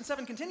verses 6 and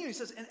 7 continue. He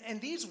says,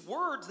 and these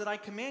words that I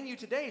command you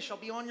today shall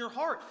be on your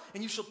heart,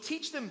 and you shall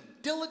teach them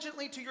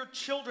diligently to your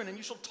children, and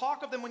you shall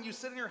talk of them when you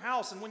sit in your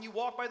house, and when you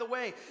walk by the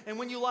way, and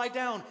when you lie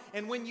down,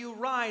 and when you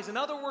rise. In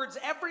other words,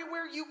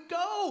 everywhere you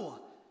go,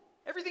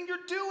 everything you're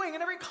doing,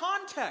 in every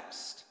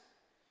context,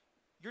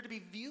 you're to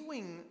be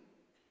viewing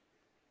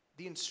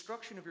the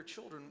instruction of your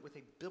children with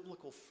a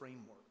biblical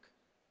framework.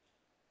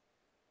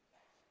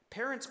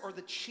 Parents are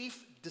the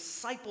chief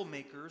disciple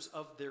makers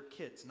of their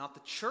kids, not the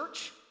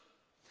church,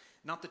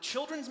 not the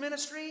children's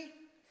ministry,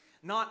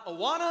 not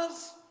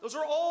Awanas. Those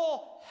are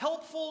all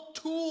helpful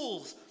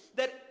tools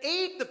that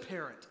aid the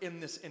parent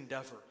in this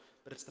endeavor,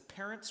 but it's the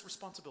parent's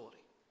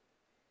responsibility.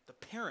 The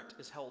parent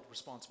is held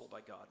responsible by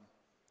God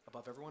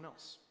above everyone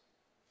else.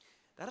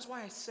 That is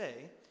why I say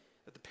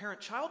that the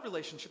parent-child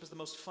relationship is the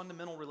most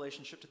fundamental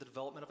relationship to the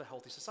development of a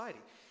healthy society.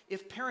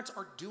 If parents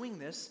are doing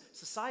this,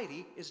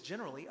 society is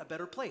generally a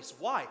better place.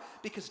 Why?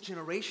 Because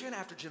generation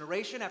after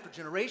generation after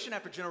generation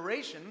after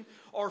generation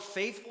are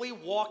faithfully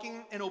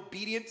walking in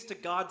obedience to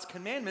God's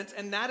commandments,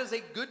 and that is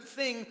a good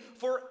thing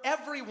for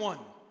everyone.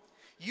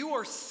 You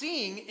are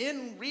seeing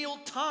in real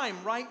time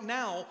right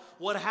now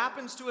what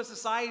happens to a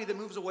society that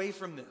moves away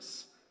from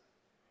this.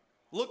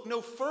 Look no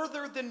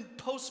further than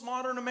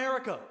postmodern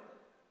America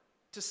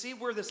to see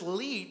where this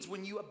leads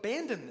when you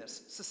abandon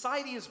this.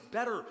 Society is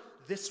better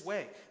this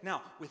way.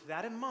 Now, with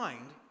that in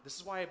mind, this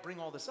is why I bring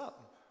all this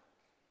up.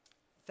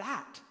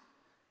 That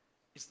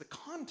is the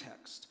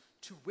context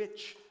to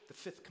which the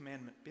fifth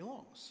commandment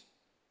belongs.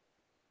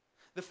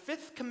 The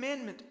fifth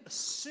commandment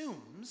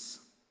assumes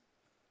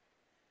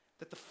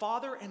that the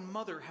father and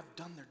mother have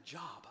done their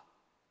job.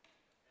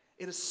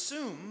 It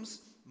assumes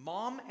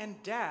mom and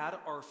dad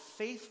are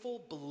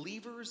faithful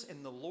believers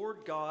in the Lord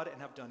God and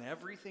have done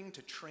everything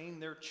to train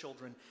their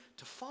children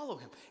to follow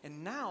him.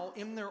 And now,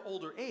 in their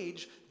older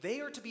age, they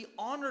are to be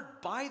honored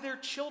by their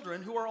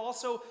children who are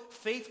also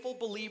faithful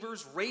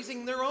believers,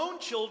 raising their own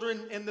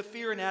children in the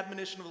fear and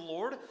admonition of the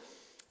Lord.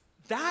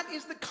 That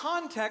is the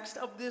context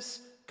of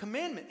this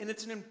commandment, and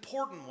it's an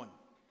important one.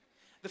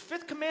 The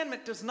fifth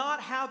commandment does not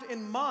have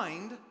in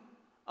mind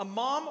a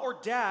mom or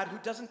dad who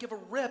doesn't give a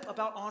rip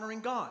about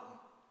honoring God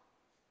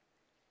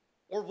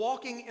or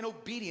walking in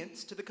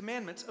obedience to the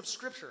commandments of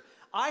Scripture.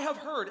 I have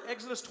heard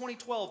Exodus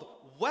 20:12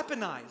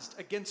 weaponized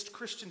against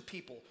Christian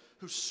people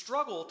who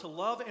struggle to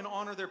love and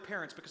honor their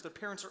parents because their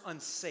parents are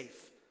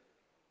unsafe.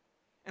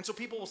 And so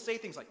people will say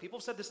things like, people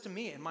have said this to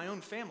me in my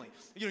own family.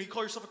 You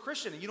call yourself a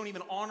Christian and you don't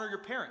even honor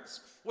your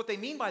parents. What they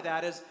mean by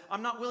that is,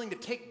 I'm not willing to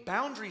take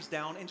boundaries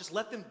down and just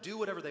let them do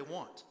whatever they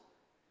want.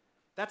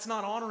 That's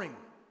not honoring.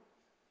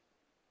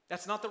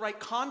 That's not the right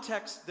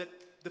context that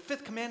the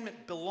fifth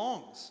commandment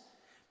belongs.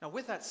 Now,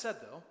 with that said,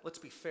 though, let's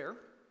be fair.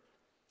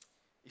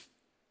 If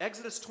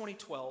Exodus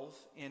 20:12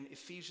 and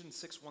Ephesians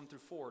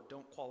 6:1-4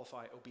 don't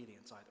qualify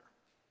obedience either.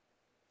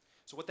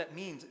 So what that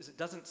means is it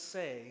doesn't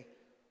say,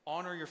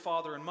 honor your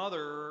father and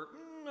mother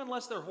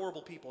unless they're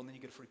horrible people and then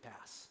you get a free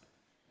pass.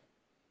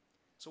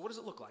 So what does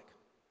it look like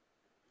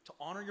to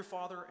honor your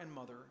father and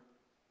mother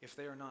if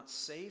they are not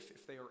safe,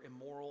 if they are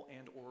immoral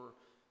and or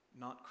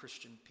not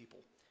Christian people?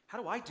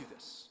 How do I do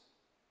this?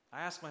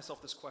 I ask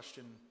myself this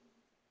question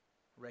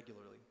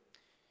regularly.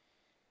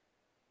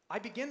 I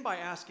begin by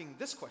asking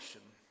this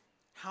question: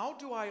 how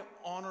do I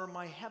honor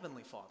my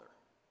heavenly Father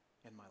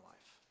in my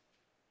life?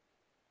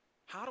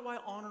 How do I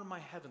honor my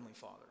heavenly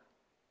Father?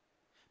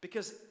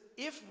 Because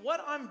if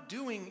what I'm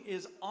doing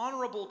is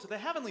honorable to the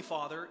heavenly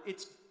Father,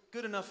 it's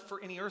good enough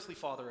for any earthly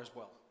father as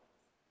well.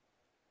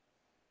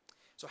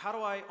 So how do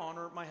I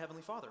honor my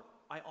heavenly Father?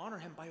 I honor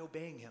him by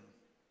obeying him,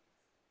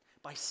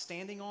 by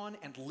standing on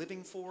and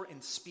living for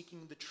and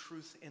speaking the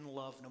truth in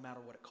love no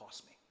matter what it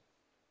costs me.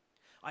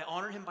 I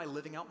honor him by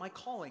living out my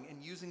calling and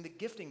using the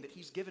gifting that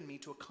he's given me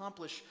to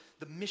accomplish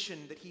the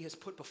mission that he has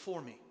put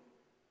before me.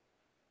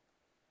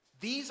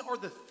 These are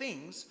the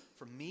things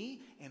for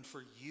me and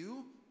for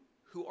you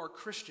who are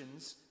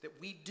Christians that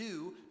we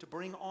do to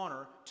bring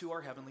honor to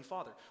our Heavenly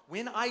Father.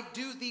 When I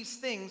do these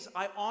things,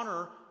 I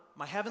honor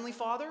my Heavenly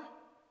Father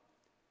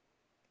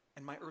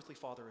and my earthly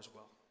father as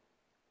well.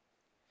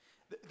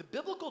 The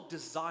biblical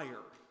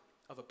desire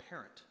of a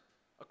parent,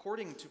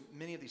 according to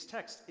many of these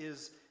texts,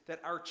 is that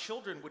our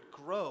children would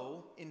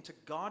grow into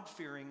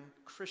God-fearing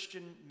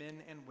Christian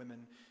men and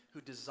women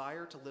who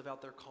desire to live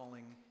out their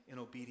calling in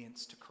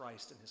obedience to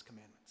Christ and his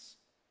commandments.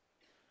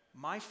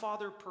 My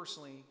father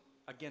personally,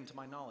 again to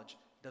my knowledge,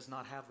 does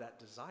not have that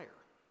desire.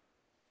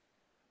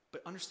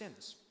 But understand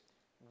this,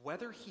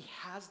 whether he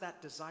has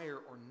that desire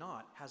or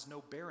not has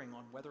no bearing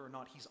on whether or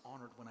not he's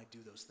honored when I do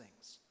those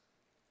things.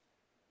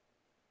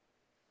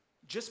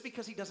 Just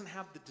because he doesn't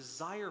have the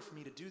desire for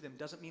me to do them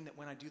doesn't mean that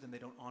when I do them, they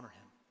don't honor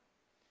him.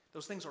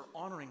 Those things are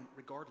honoring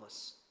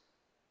regardless.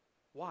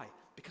 Why?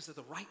 Because they're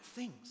the right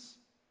things.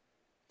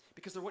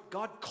 Because they're what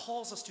God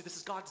calls us to. This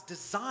is God's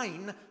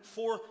design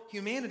for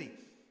humanity.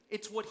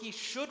 It's what he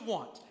should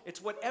want.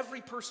 It's what every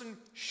person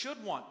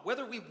should want.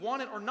 Whether we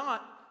want it or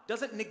not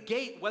doesn't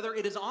negate whether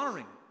it is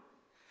honoring.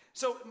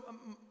 So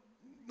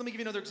let me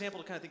give you another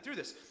example to kind of think through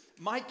this.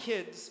 My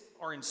kids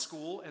are in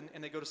school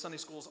and they go to Sunday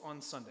schools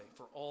on Sunday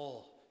for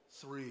all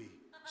 3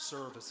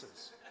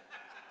 services.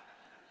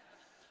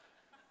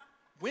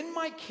 When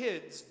my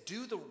kids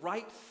do the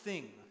right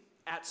thing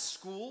at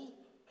school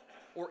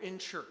or in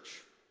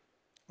church,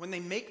 when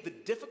they make the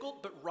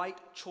difficult but right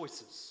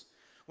choices,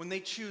 when they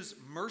choose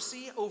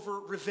mercy over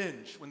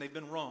revenge when they've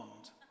been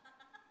wronged,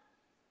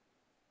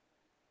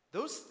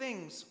 those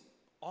things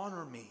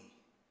honor me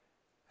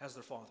as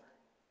their father.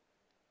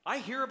 I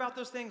hear about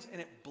those things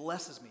and it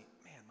blesses me.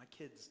 Man, my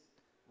kids,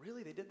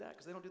 really? They did that?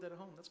 Because they don't do that at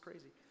home. That's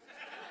crazy.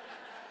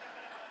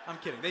 I'm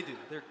kidding. They do.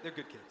 They're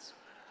good kids.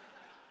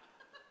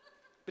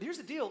 But here's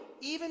the deal.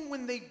 Even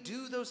when they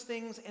do those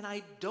things and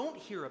I don't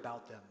hear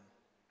about them,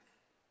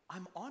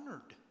 I'm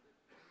honored.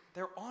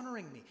 They're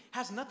honoring me.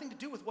 Has nothing to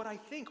do with what I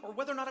think or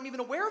whether or not I'm even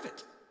aware of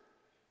it.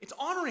 It's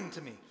honoring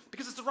to me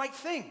because it's the right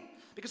thing,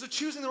 because they're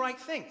choosing the right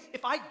thing.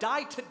 If I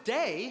die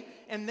today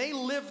and they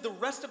live the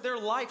rest of their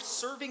life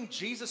serving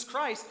Jesus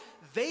Christ,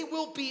 they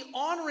will be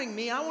honoring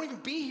me. I won't even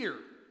be here.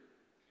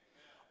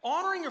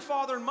 Honoring your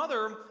father and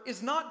mother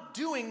is not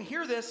doing,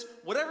 hear this,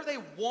 whatever they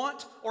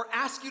want or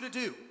ask you to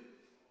do.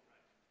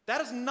 That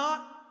is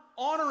not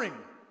honoring.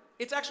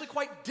 It's actually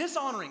quite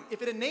dishonoring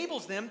if it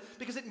enables them,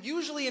 because it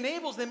usually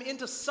enables them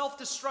into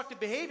self-destructive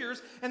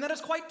behaviors, and that is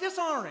quite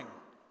dishonoring.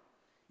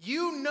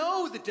 You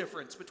know the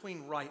difference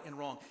between right and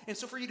wrong. And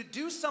so for you to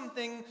do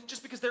something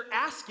just because they're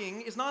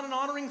asking is not an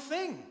honoring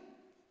thing.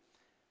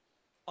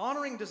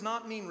 Honoring does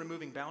not mean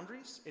removing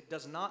boundaries. It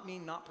does not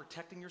mean not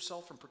protecting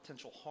yourself from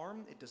potential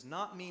harm. It does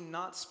not mean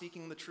not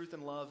speaking the truth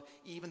in love,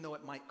 even though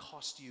it might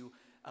cost you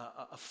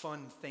a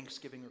fun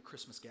Thanksgiving or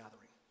Christmas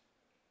gathering.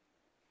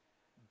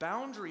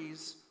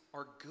 Boundaries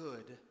are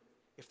good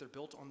if they're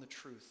built on the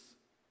truth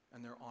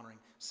and they're honoring.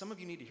 Some of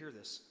you need to hear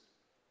this.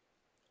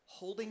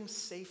 Holding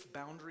safe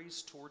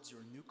boundaries towards your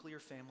nuclear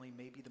family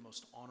may be the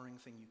most honoring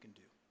thing you can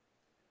do.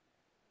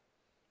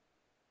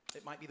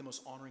 It might be the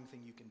most honoring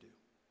thing you can do.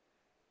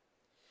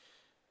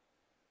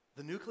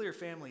 The nuclear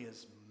family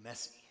is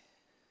messy.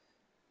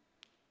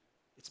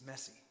 It's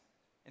messy.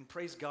 And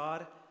praise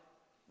God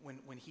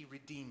when He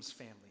redeems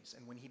families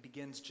and when He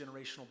begins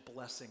generational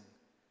blessing.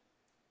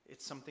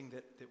 It's something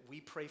that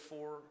we pray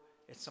for.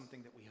 It's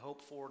something that we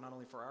hope for, not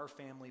only for our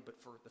family, but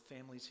for the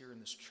families here in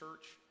this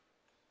church.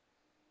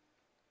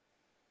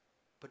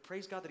 But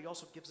praise God that He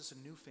also gives us a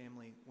new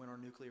family when our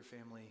nuclear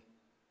family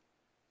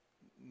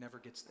never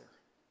gets there.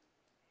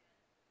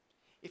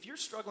 If you're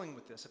struggling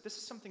with this, if this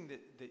is something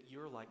that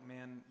you're like,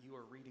 man, you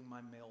are reading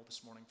my mail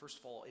this morning. First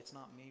of all, it's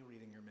not me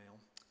reading your mail.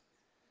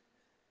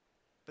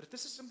 But if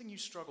this is something you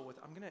struggle with,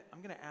 I'm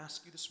gonna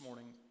ask you this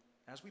morning,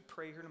 as we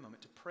pray here in a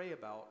moment, to pray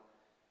about.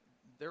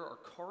 There are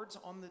cards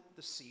on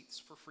the seats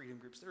for freedom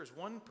groups. There is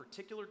one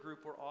particular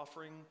group we're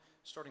offering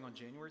starting on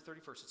January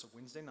 31st. It's a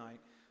Wednesday night,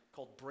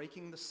 called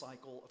Breaking the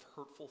Cycle of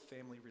Hurtful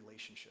Family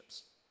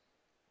Relationships.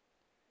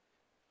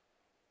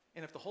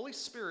 And if the Holy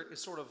Spirit is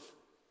sort of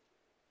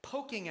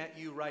poking at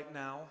you right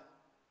now,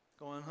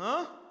 going,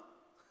 huh?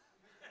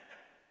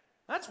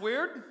 That's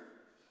weird.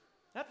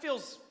 That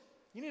feels,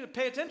 you need to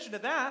pay attention to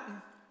that.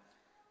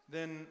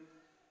 Then,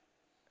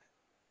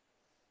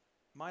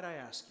 might I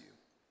ask you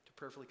to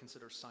prayerfully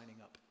consider signing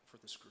up for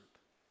this group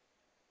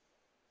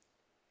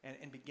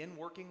and begin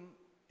working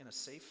in a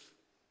safe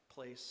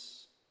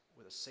place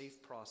with a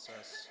safe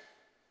process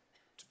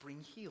to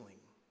bring healing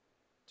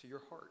to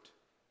your heart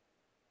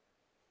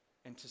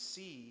and to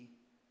see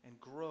and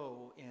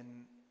grow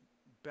in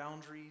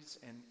boundaries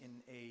and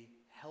in a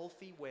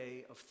healthy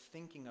way of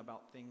thinking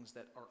about things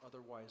that are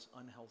otherwise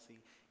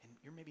unhealthy and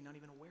you're maybe not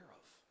even aware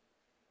of.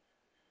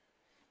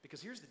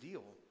 Because here's the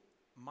deal.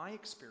 My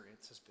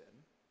experience has been,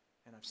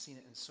 and I've seen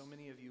it in so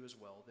many of you as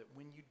well, that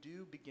when you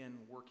do begin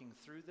working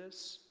through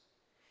this,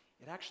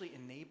 it actually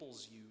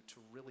enables you to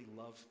really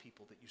love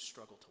people that you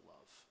struggle to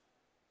love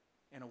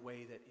in a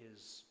way that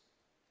is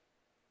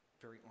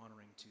very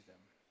honoring to them,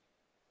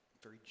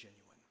 very genuine.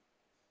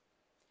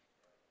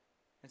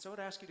 And so I would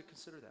ask you to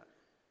consider that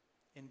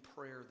in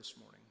prayer this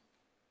morning,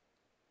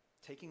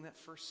 taking that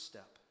first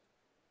step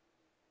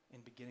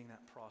in beginning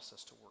that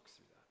process to work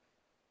through that.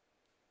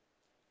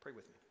 Pray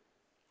with me.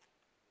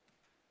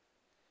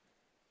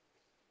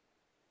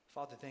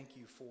 Father, thank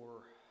you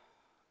for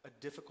a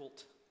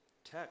difficult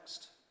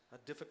text, a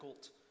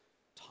difficult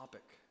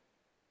topic,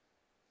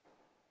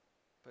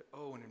 but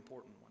oh, an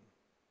important one.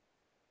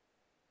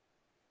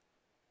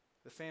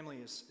 The family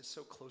is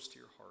so close to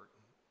your heart,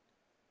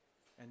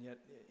 and yet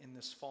in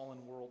this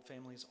fallen world,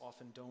 families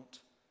often don't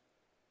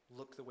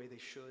look the way they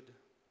should,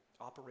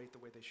 operate the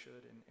way they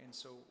should, and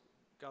so,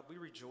 God, we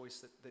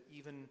rejoice that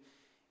even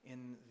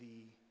in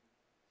the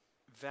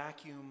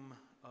vacuum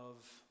of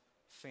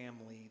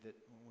family, that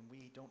when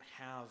we don't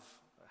have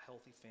a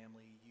healthy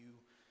family, you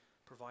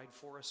provide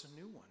for us a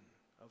new one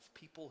of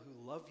people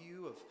who love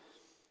you, of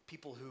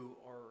people who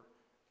are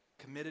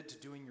committed to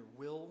doing your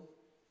will,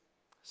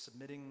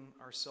 submitting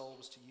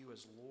ourselves to you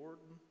as Lord.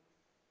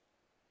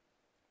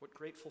 What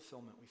great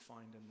fulfillment we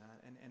find in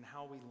that, and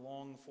how we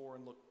long for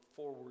and look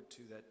forward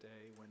to that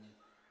day when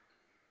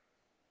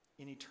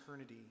in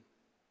eternity,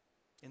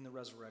 in the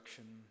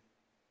resurrection,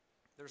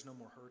 there's no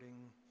more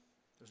hurting,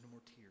 there's no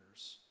more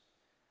tears.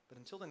 But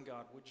until then,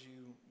 God, would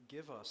you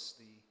give us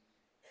the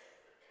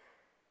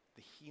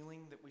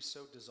healing that we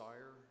so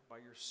desire by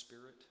your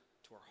Spirit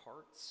to our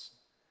hearts,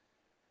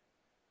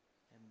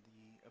 and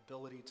the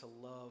ability to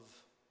love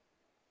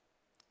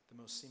the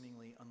most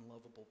seemingly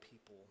unlovable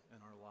people in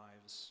our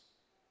lives,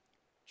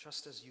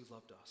 just as you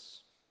loved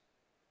us.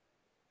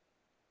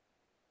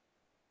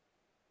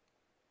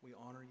 We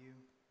honor you.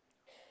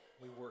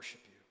 We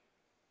worship you.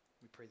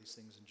 We pray these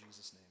things in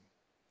Jesus'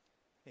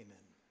 name.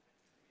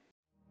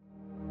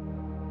 Amen.